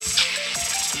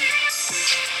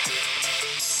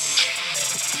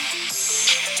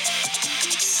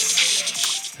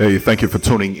Hey, thank you for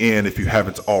tuning in. If you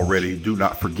haven't already, do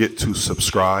not forget to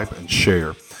subscribe and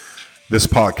share. This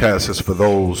podcast is for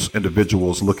those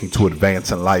individuals looking to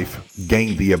advance in life,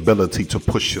 gain the ability to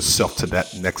push yourself to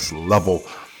that next level,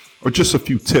 or just a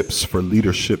few tips for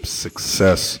leadership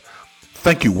success.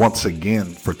 Thank you once again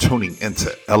for tuning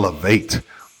into Elevate.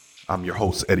 I'm your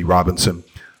host, Eddie Robinson.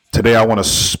 Today, I want to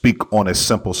speak on a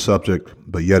simple subject,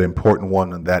 but yet important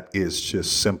one, and that is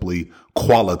just simply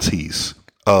qualities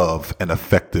of an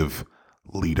effective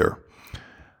leader.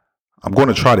 I'm going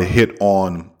to try to hit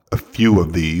on a few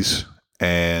of these,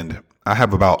 and I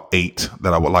have about 8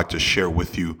 that I would like to share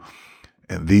with you.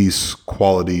 And these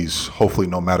qualities, hopefully,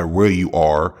 no matter where you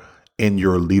are in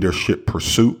your leadership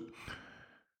pursuit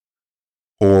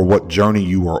or what journey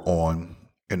you are on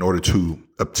in order to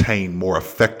obtain more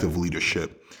effective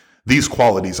leadership, these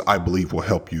qualities, I believe, will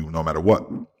help you no matter what.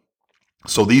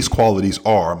 So these qualities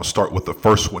are, I'm going to start with the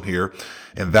first one here,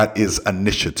 and that is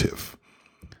initiative.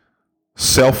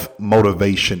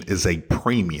 Self-motivation is a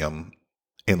premium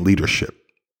in leadership,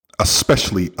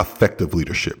 especially effective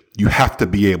leadership. You have to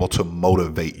be able to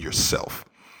motivate yourself.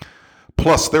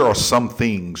 Plus, there are some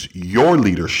things your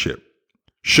leadership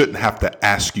shouldn't have to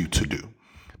ask you to do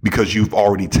because you've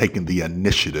already taken the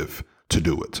initiative to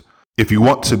do it. If you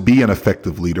want to be an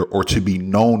effective leader or to be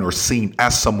known or seen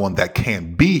as someone that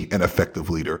can be an effective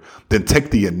leader, then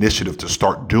take the initiative to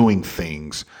start doing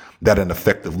things that an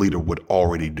effective leader would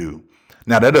already do.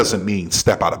 Now, that doesn't mean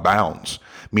step out of bounds,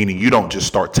 meaning you don't just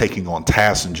start taking on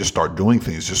tasks and just start doing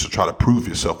things just to try to prove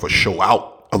yourself or show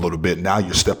out a little bit. Now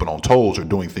you're stepping on toes or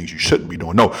doing things you shouldn't be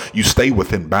doing. No, you stay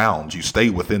within bounds. You stay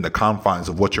within the confines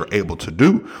of what you're able to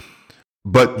do,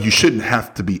 but you shouldn't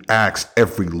have to be asked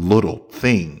every little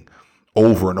thing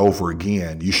over and over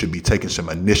again. You should be taking some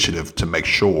initiative to make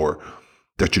sure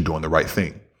that you're doing the right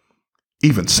thing.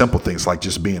 Even simple things like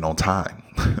just being on time,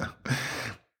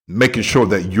 making sure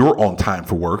that you're on time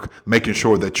for work, making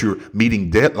sure that you're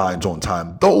meeting deadlines on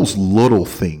time. Those little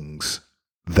things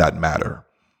that matter.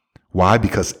 Why?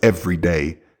 Because every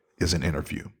day is an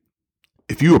interview.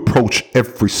 If you approach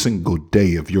every single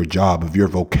day of your job, of your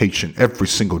vocation, every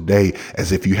single day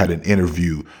as if you had an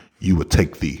interview, you would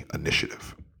take the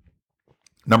initiative.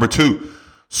 Number 2,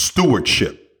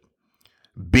 stewardship.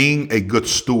 Being a good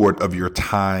steward of your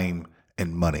time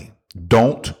and money.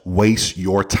 Don't waste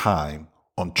your time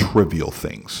on trivial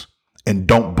things, and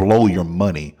don't blow your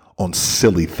money on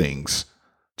silly things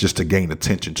just to gain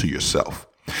attention to yourself.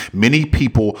 Many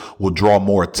people will draw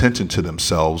more attention to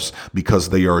themselves because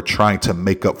they are trying to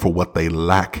make up for what they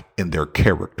lack in their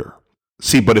character.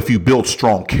 See, but if you build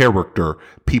strong character,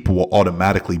 people will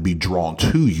automatically be drawn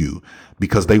to you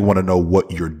because they want to know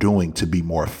what you're doing to be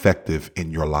more effective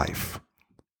in your life.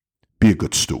 Be a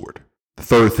good steward. The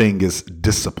third thing is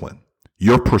discipline.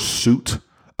 Your pursuit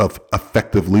of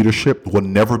effective leadership will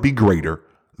never be greater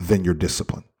than your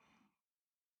discipline.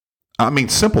 I mean,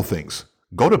 simple things.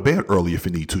 Go to bed early if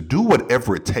you need to. Do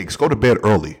whatever it takes. Go to bed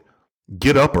early.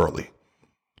 Get up early.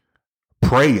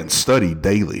 Pray and study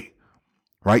daily.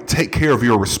 Right? Take care of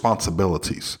your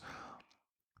responsibilities,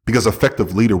 because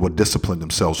effective leader will discipline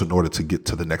themselves in order to get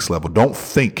to the next level. Don't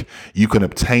think you can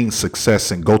obtain success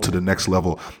and go to the next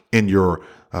level in your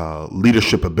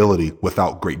leadership ability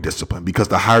without great discipline, because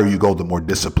the higher you go, the more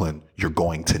discipline you're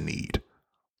going to need.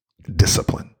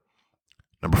 Discipline.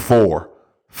 Number 4,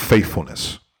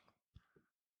 faithfulness.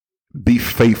 Be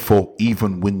faithful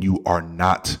even when you are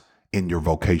not in your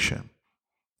vocation.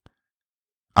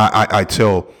 I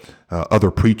tell other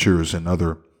preachers and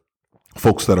other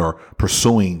folks that are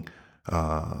pursuing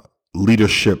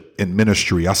leadership in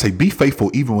ministry, I say, be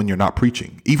faithful even when you're not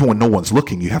preaching. Even when no one's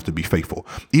looking, you have to be faithful.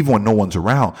 Even when no one's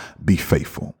around, be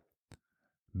faithful.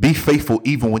 Be faithful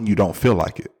even when you don't feel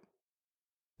like it.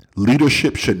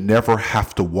 Leadership should never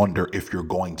have to wonder if you're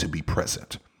going to be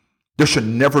present. There should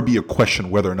never be a question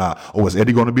whether or not, oh, is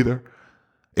Eddie going to be there?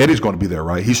 Eddie's going to be there,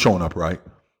 right? He's showing up, right?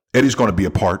 Eddie's going to be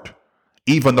a part.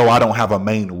 Even though I don't have a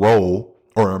main role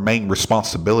or a main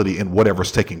responsibility in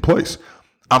whatever's taking place,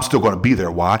 I'm still going to be there.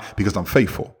 Why? Because I'm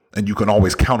faithful. And you can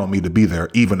always count on me to be there,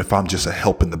 even if I'm just a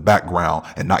help in the background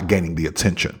and not gaining the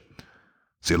attention.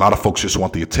 See, a lot of folks just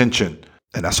want the attention,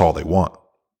 and that's all they want.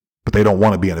 But they don't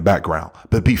want to be in the background.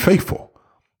 But be faithful,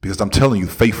 because I'm telling you,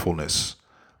 faithfulness,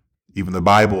 even the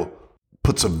Bible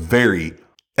puts a very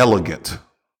elegant,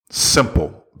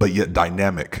 simple, but yet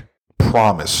dynamic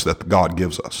promise that God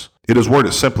gives us. It is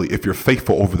worded simply, if you're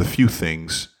faithful over the few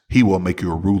things, he will make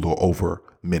you a ruler over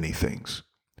many things.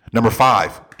 Number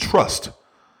 5, trust.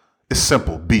 It's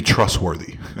simple. Be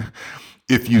trustworthy.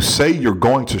 If you say you're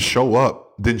going to show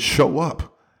up, then show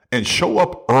up, and show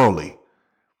up early.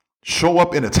 Show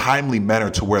up in a timely manner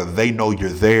to where they know you're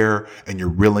there and you're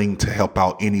willing to help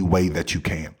out any way that you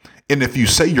can. And if you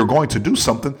say you're going to do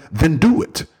something, then do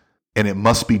it. And it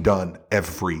must be done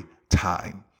every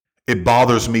time. It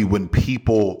bothers me when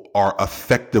people are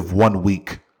effective 1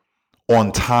 week,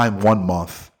 on time 1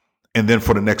 month, and then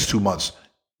for the next 2 months,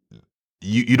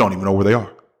 you don't even know where they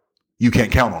are. You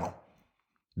can't count on them.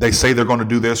 They say they're going to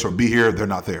do this or be here, they're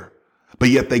not there. But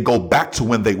yet they go back to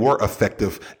when they were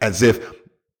effective as if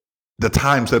the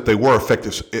times that they were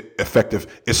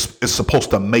effective is supposed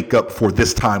to make up for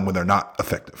this time when they're not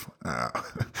effective.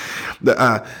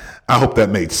 I hope that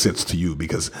made sense to you,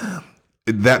 because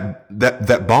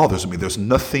that bothers me. There's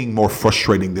nothing more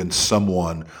frustrating than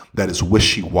someone that is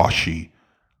wishy-washy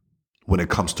when it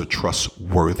comes to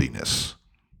trustworthiness.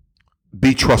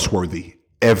 Be trustworthy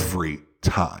every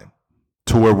time,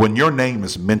 to where when your name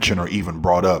is mentioned or even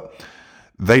brought up,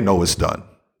 they know it's done.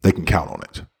 They can count on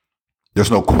it.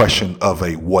 There's no question of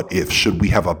a what if. Should we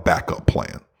have a backup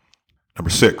plan? Number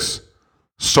 6,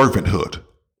 servanthood.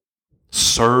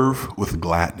 Serve with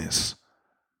gladness,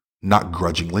 not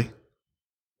grudgingly.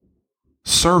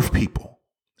 Serve people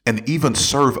and even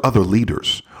serve other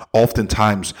leaders.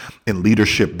 Oftentimes in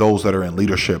leadership, those that are in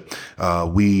leadership,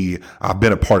 I've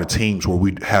been a part of teams where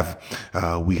we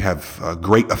have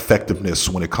great effectiveness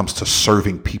when it comes to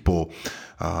serving people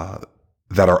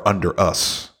that are under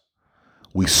us.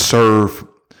 We serve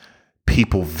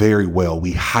people very well.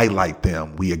 We highlight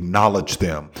them. We acknowledge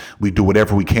them. We do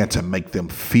whatever we can to make them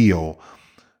feel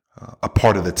a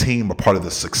part of the team, a part of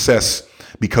the success,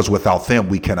 because without them,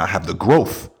 we cannot have the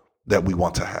growth that we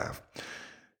want to have.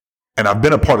 And I've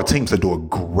been a part of teams that do a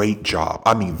great job.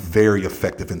 I mean, very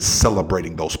effective in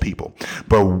celebrating those people.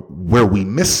 But where we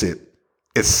miss it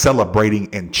is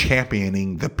celebrating and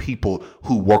championing the people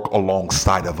who work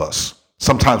alongside of us.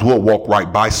 Sometimes we'll walk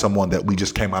right by someone that we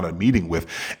just came out of a meeting with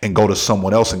and go to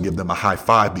someone else and give them a high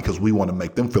five because we want to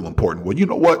make them feel important. Well, you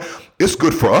know what? It's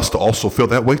good for us to also feel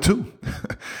that way too.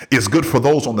 It's good for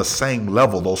those on the same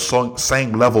level, those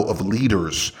same level of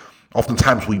leaders.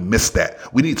 Oftentimes we miss that.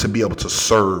 We need to be able to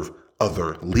serve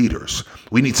other leaders.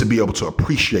 We need to be able to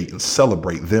appreciate and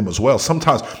celebrate them as well.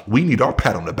 Sometimes we need our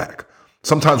pat on the back.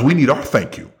 Sometimes we need our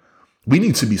thank you. We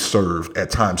need to be served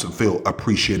at times and feel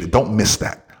appreciated. Don't miss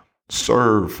that.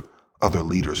 Serve other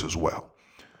leaders as well.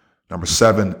 Number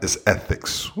 7 is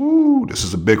ethics. Ooh, this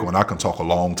is a big one. I can talk a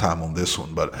long time on this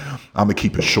one, but I'm going to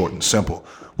keep it short and simple.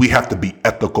 We have to be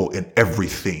ethical in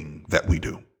everything that we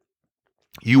do.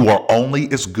 You are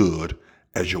only as good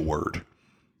as your word.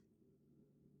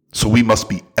 So we must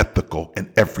be ethical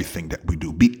in everything that we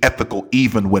do. Be ethical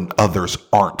even when others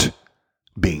aren't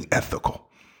being ethical.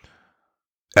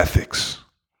 Ethics.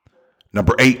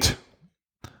 Number 8.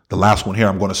 The last one here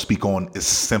I'm going to speak on is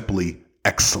simply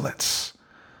excellence.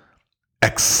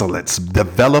 Excellence.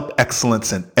 Develop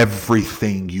excellence in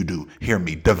everything you do. Hear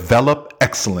me. Develop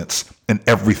excellence in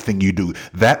everything you do.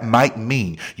 That might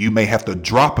mean you may have to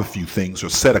drop a few things or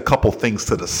set a couple things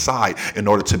to the side in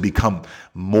order to become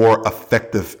more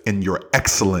effective in your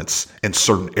excellence in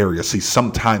certain areas. See,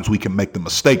 sometimes we can make the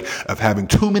mistake of having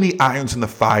too many irons in the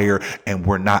fire and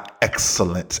we're not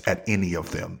excellent at any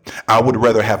of them. I would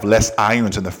rather have less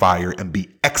irons in the fire and be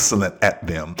excellent at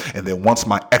them. And then once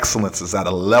my excellence is at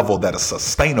a level that is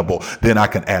sustainable, then I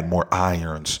can add more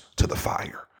irons to the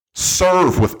fire.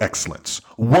 Serve with excellence,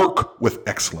 work with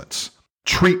excellence,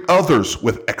 treat others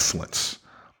with excellence,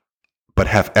 but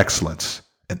have excellence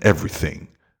in everything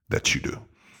that you do.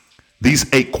 These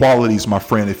 8 qualities, my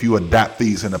friend, if you adapt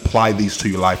these and apply these to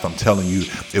your life, I'm telling you,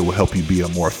 it will help you be a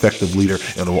more effective leader,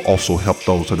 and it will also help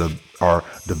those that are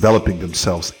developing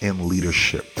themselves in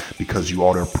leadership, because you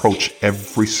ought to approach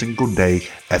every single day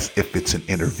as if it's an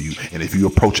interview. And if you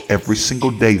approach every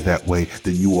single day that way,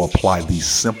 then you will apply these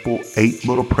simple 8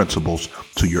 little principles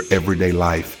to your everyday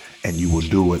life, and you will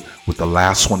do it with the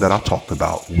last one that I talked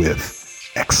about,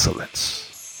 with excellence.